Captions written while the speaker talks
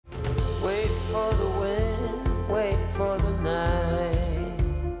for the wind, wait for the night.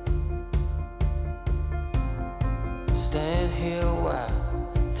 Stand here a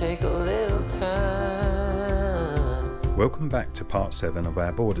while, take a little time. Welcome back to part 7 of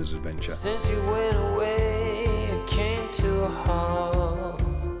our Borders adventure. Since you went away, it came to a halt.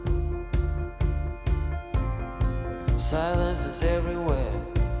 Silence is everywhere,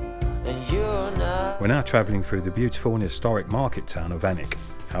 and you're not. We're now travelling through the beautiful and historic market town of Alnwick.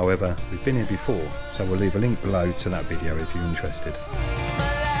 However, we've been here before, so we'll leave a link below to that video if you're interested.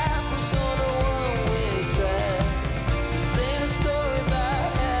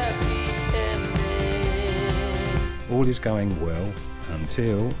 All is going well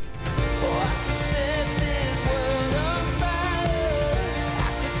until...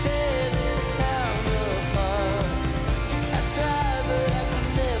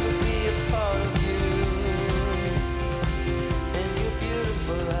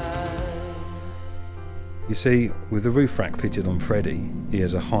 You see, with the roof rack fitted on Freddy, he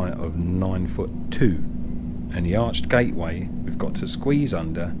has a height of 9'2", and the arched gateway we've got to squeeze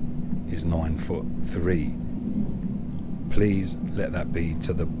under is 9'3". Please let that be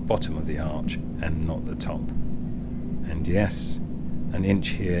to the bottom of the arch and not the top. And yes, an inch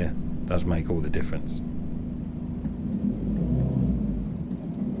here does make all the difference.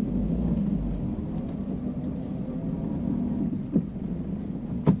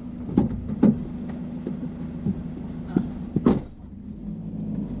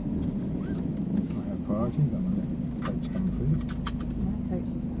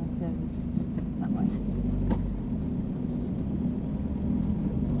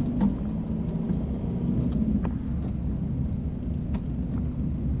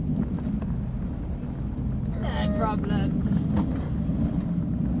 Problems.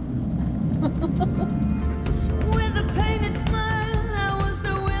 With a painted smile, I was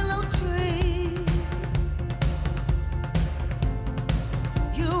the willow tree.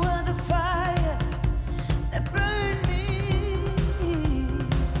 You were the fire that burned me.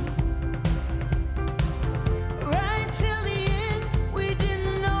 Right till the end, we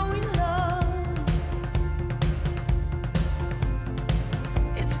didn't know we lost.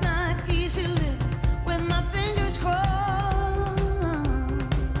 It's not easy living with my fingers crossed.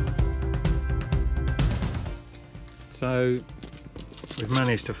 So we've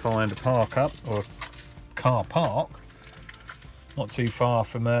managed to find a park up, or a car park, not too far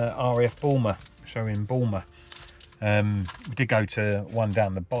from RAF Bulmer, so in Bulmer. We did go to one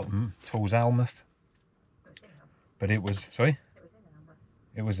down the bottom towards Almouth, but it was, sorry?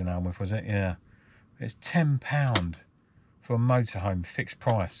 It was in Almouth, was it? Yeah. It's £10 for a motorhome, fixed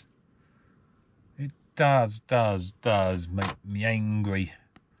price. It does make me angry.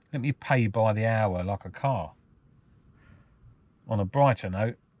 Let me pay by the hour like a car. On a brighter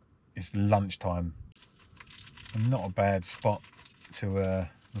note, it's lunchtime, and not a bad spot to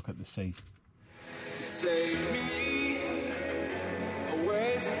look at the sea. Take me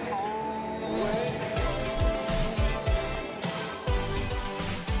away from home, away from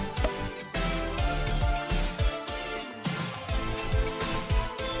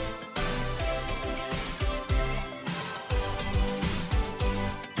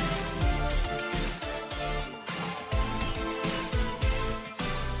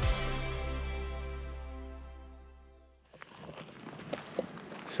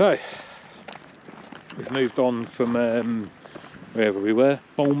So we've moved on from wherever we were,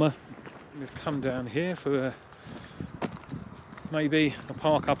 Bulmer. We've come down here for maybe a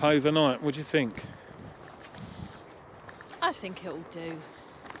park up overnight. What do you think? I think it'll do.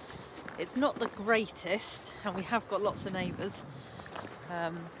 It's not the greatest, and we have got lots of neighbours,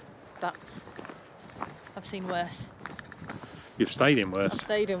 but I've seen worse. You've stayed in worse. I've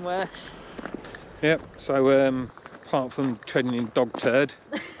stayed in worse. Yep, so apart from treading in dog turd,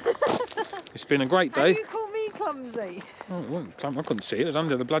 it's been a great day. And you call me clumsy? Oh, it wasn't clumsy. I couldn't see it. It was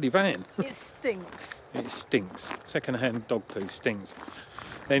under the bloody van. It stinks. It stinks. Second-hand dog poo stinks.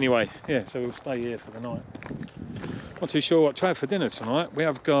 Anyway, yeah, so we'll stay here for the night. Not too sure what to have for dinner tonight. We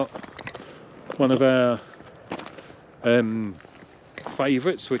have got one of our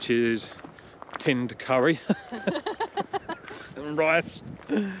favourites, which is tinned curry and rice.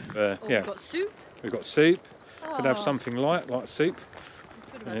 Yeah. We've got soup. We've got soup. Oh. Could have something light, like soup.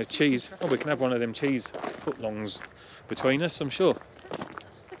 Cheese. Oh, we can have one of them cheese footlongs between us, I'm sure.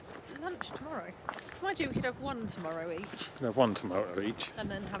 That's for lunch tomorrow. Mind you, we could have one tomorrow each. We can have one tomorrow each.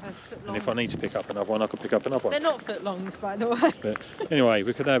 And then have a footlong. And if I need to pick up another one, I can pick up another one. They're not footlongs, by the way. But anyway,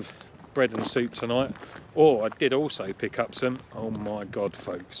 we could have bread and soup tonight. Or I did also pick up some. Oh my God,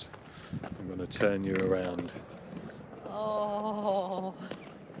 folks. I'm going to turn you around. Oh.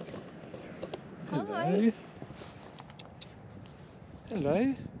 Hello.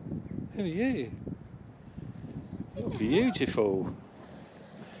 Hello. Who are you? You're beautiful.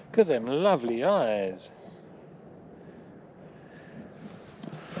 Look at them lovely eyes.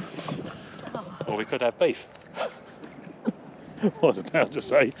 Or we could have beef. What I was about to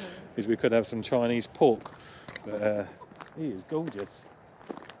say is we could have some Chinese pork. But he is gorgeous.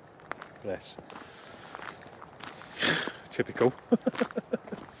 Bless. Typical.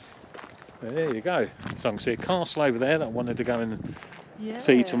 There you go. So I can see a castle over there that I wanted to go and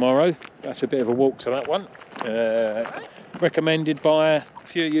see tomorrow. That's a bit of a walk to that one. Recommended by a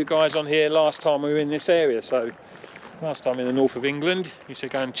few of you guys on here last time we were in this area. So last time in the north of England, you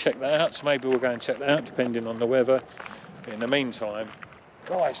should go and check that out. So maybe we'll go and check that out depending on the weather. But in the meantime,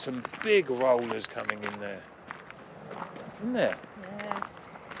 guys, some big rollers coming in there. Isn't there? Yeah.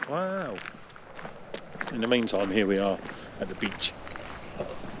 Wow. In the meantime, here we are at the beach.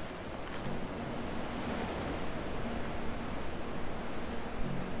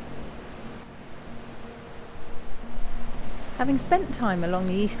 Having spent time along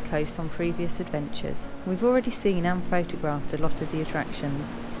the east coast on previous adventures, we've already seen and photographed a lot of the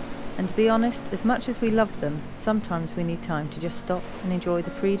attractions. And to be honest, as much as we love them, sometimes we need time to just stop and enjoy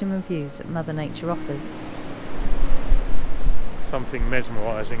the freedom of views that Mother Nature offers. Something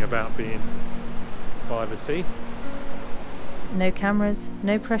mesmerising about being by the sea. No cameras,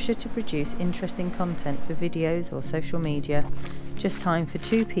 no pressure to produce interesting content for videos or social media, just time for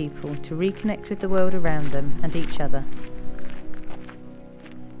two people to reconnect with the world around them and each other.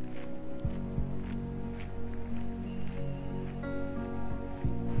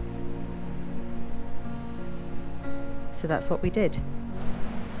 So that's what we did.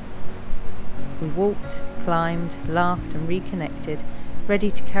 We walked, climbed, laughed and reconnected, ready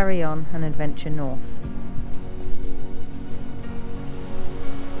to carry on an adventure north.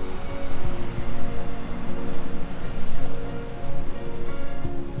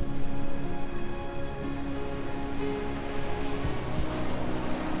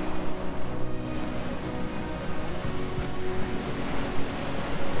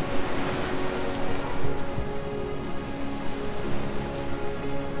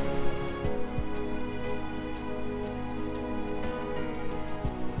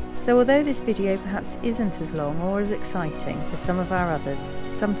 So although this video perhaps isn't as long or as exciting as some of our others,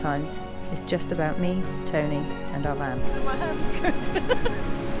 sometimes it's just about me, Tony and our van. So my hand's good.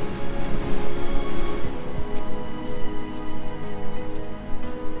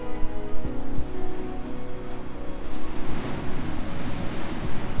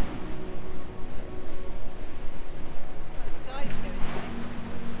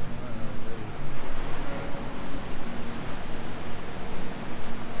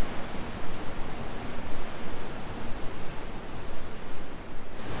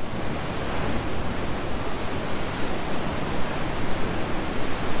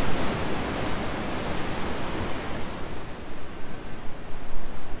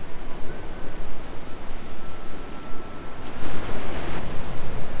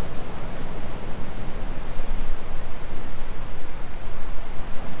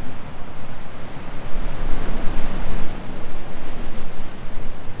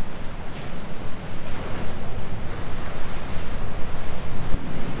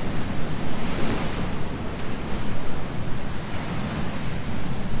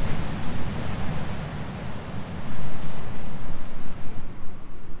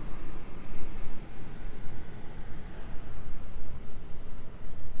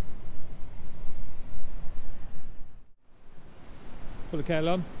 Put the kettle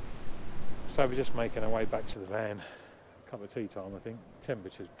on. So we're just making our way back to the van. Cup of tea time, I think.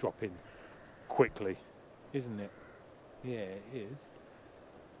 Temperature's dropping quickly, isn't it? Yeah, it is.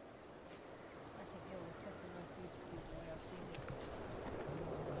 I think you're the second most beautiful boy I've seen it.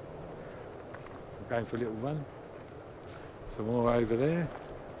 We're going for a little run. Some more over there.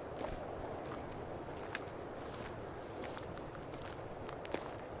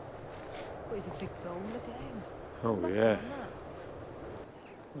 Oh, he's a big goal, look at him. Oh Look yeah. at that.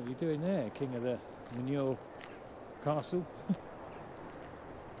 What are you doing there, King of the Manure Castle?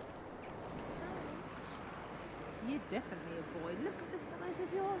 You're definitely a boy. Look at the size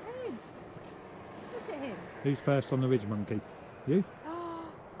of your head. Look at him. Who's first on the ridge, monkey? You? Oh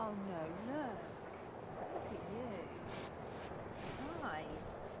no, look. Look at you. Hi.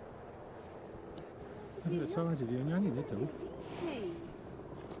 Look at the size of you, and you're only little. Pinky.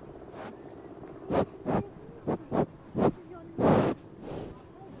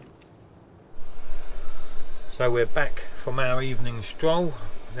 So we're back from our evening stroll.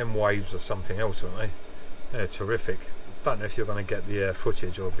 Them waves are something else, aren't they? They're terrific. Don't know if you're going to get the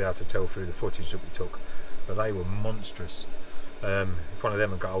footage or be able to tell through the footage that we took, but they were monstrous. If one of them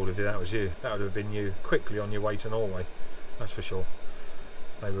had got hold of you, that was you. That would have been you quickly on your way to Norway, that's for sure.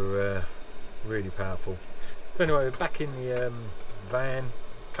 They were really powerful. So anyway, we're back in the van,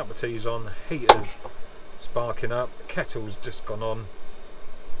 cup of tea's on, heaters sparking up, kettle's just gone on,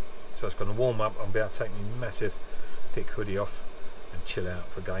 so it's going to warm up. I'll be able to take my massive thick hoodie off and chill out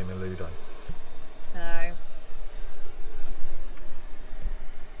for game of Ludo. So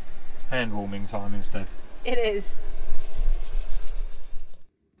hand warming time instead. it is.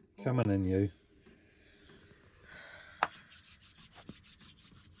 Come on in, you.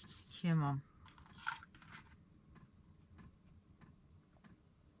 Come on.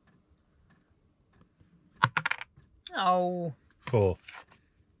 Oh. 4.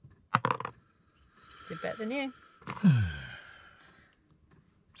 Did better than you.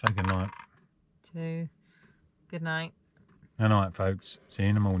 Say good night. 2. Good night. Good night, folks. See you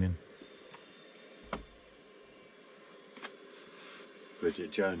in the morning.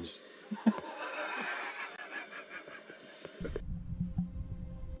 Bridget Jones.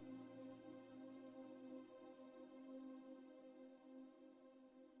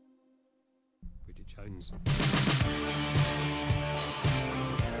 Bridget Jones.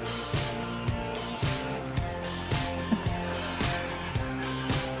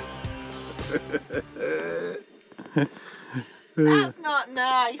 That's not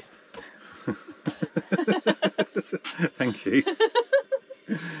nice. Thank you.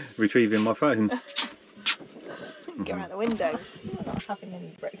 Retrieving my phone. Go out the window. You're not having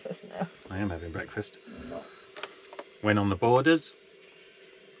any breakfast now. I am having breakfast. When on the borders,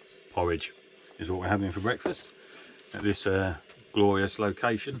 porridge is what we're having for breakfast at this glorious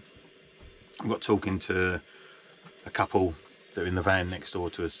location. I got talking to a couple that were in the van next door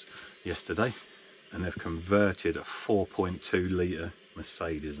to us yesterday, and they've converted a 4.2 litre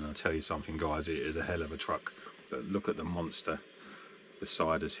Mercedes, and I'll tell you something, guys, it is a hell of a truck. But look at the monster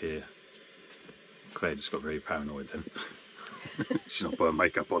beside us here. Claire just got very paranoid then. She's not put her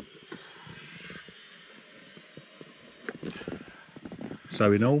makeup on.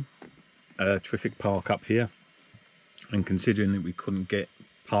 So in all, a terrific park up here, and considering that we couldn't get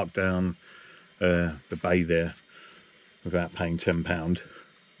parked down the bay there without paying £10,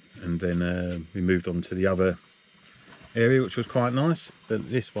 and then we moved on to the other area, which was quite nice. But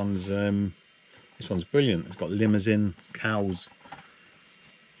this one's brilliant. It's got limousine cows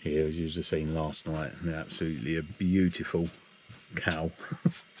here, as you've seen last night, and they're absolutely a beautiful cow.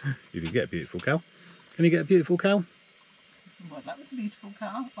 You can get a beautiful cow. Can you get a beautiful cow? Well, that was a beautiful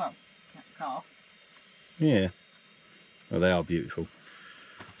car. Well, that's a calf. Yeah. Well, they are beautiful.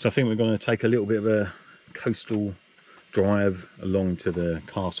 So I think we're going to take a little bit of a coastal drive along to the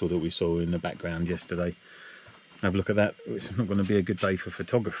castle that we saw in the background yesterday. Have a look at that. It's not going to be a good day for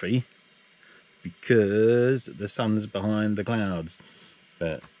photography because the sun's behind the clouds.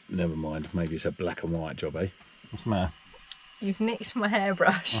 But never mind, maybe it's a black and white job, eh? What's the matter? You've nicked my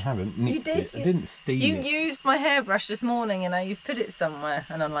hairbrush. I haven't nicked You did. it. I didn't steal it. You used my hairbrush this morning and now you've put it somewhere,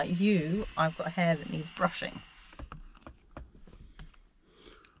 and I'm like, I've got hair that needs brushing.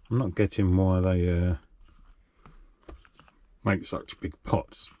 I'm not getting why they make such big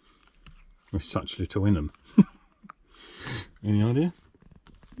pots with such little in them. Any idea?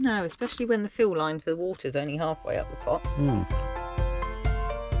 No, especially when the fill line for the water's only halfway up the pot. Mm.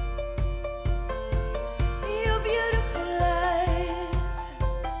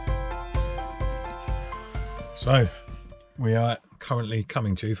 So, we are currently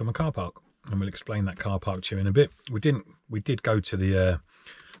coming to you from a car park, and we'll explain that car park to you in a bit. We did go to the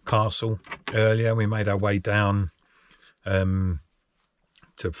castle earlier. We made our way down to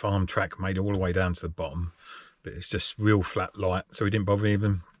farm track, made it all the way down to the bottom, but it's just real flat light, so we didn't bother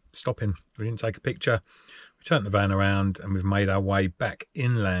even stopping. We didn't take a picture. We turned the van around and we've made our way back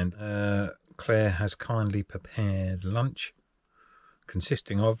inland. Claire has kindly prepared lunch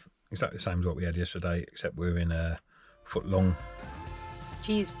consisting of exactly the same as what we had yesterday, except we're in a foot long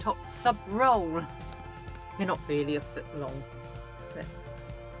Cheese topped sub roll. They're not really a foot long. But...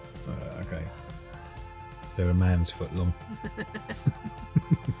 okay, they're a man's foot long.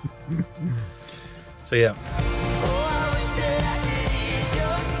 So yeah.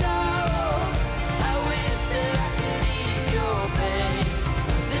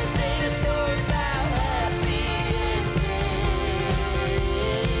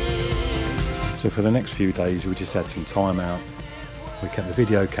 So for the next few days we just had some time out. We kept the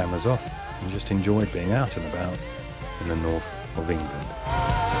video cameras off and just enjoyed being out and about in the north of England.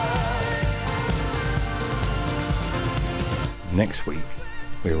 Next week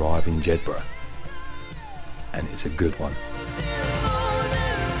we arrive in Jedburgh. and it's a good one.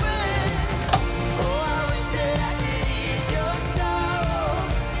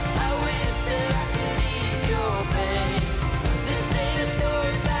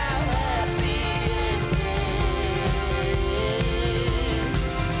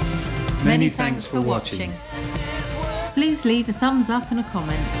 Many thanks for watching. Please leave a thumbs up and a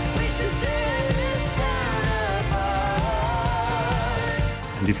comment.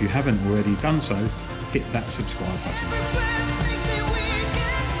 And if you haven't already done so, hit that subscribe button.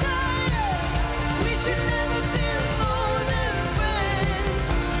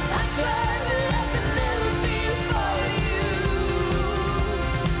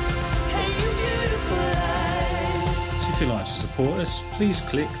 So if you'd like to support us, please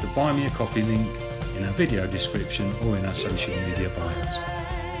click the Buy Me a Coffee link in our video description or in our social media bios.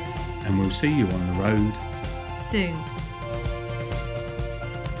 And we'll see you on the road Soon.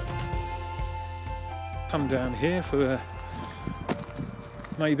 Come down here for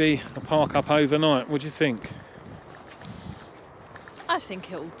maybe a park up overnight. What do you think? I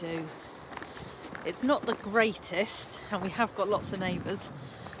think it'll do. It's not the greatest, and we have got lots of neighbours,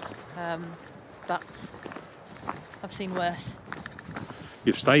 but I've seen worse.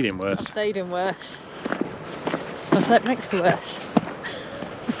 You've stayed in worse. I've stayed in worse. I've slept next to worse.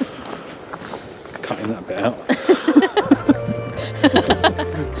 Cutting that bit out.